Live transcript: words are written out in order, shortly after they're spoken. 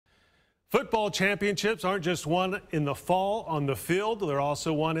Football championships aren't just won in the fall on the field, they're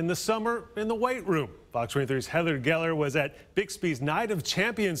also won in the summer in the weight room. Fox 23's Heather Geller was at Bixby's Night of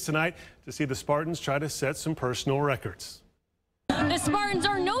Champions tonight to see the Spartans try to set some personal records. The Spartans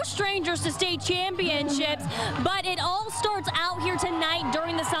are no strangers to state championships, but it all starts out here tonight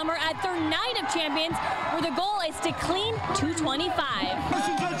during the summer at their Night of Champions, where the goal is to clean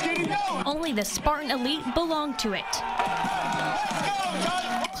 225. Only the Spartan elite belong to it.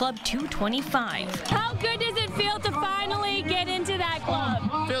 Club 225. How good does it feel to finally get into that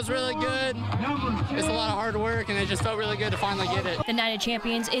club? Feels really good. It's a lot of hard work, and it just felt really good to finally get it. The Night of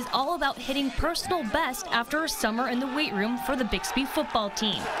Champions is all about hitting personal best after a summer in the weight room for the Bixby football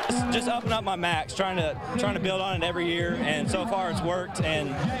team. Just upping up my max, trying to build on it every year, and so far it's worked. And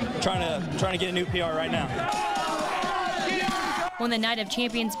trying to get a new PR right now. When the Night of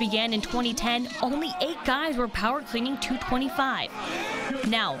Champions began in 2010, only 8 guys were power cleaning 225.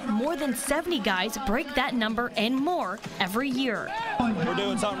 Now, more than 70 guys break that number and more every year. We're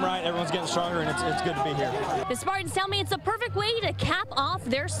doing something right. Everyone's getting stronger, and it's good to be here. The Spartans tell me it's the perfect way to cap off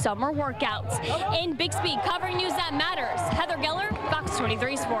their summer workouts. In Bixby, covering news that matters, Heather Geller, Fox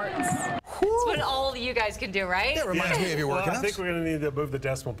 23 Sports. That's what all of you guys can do, right? That reminds me of your workouts. I think we're going to need to move the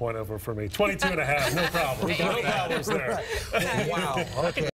decimal point over for me. 22.5, no problem. No problems there. Wow. Okay.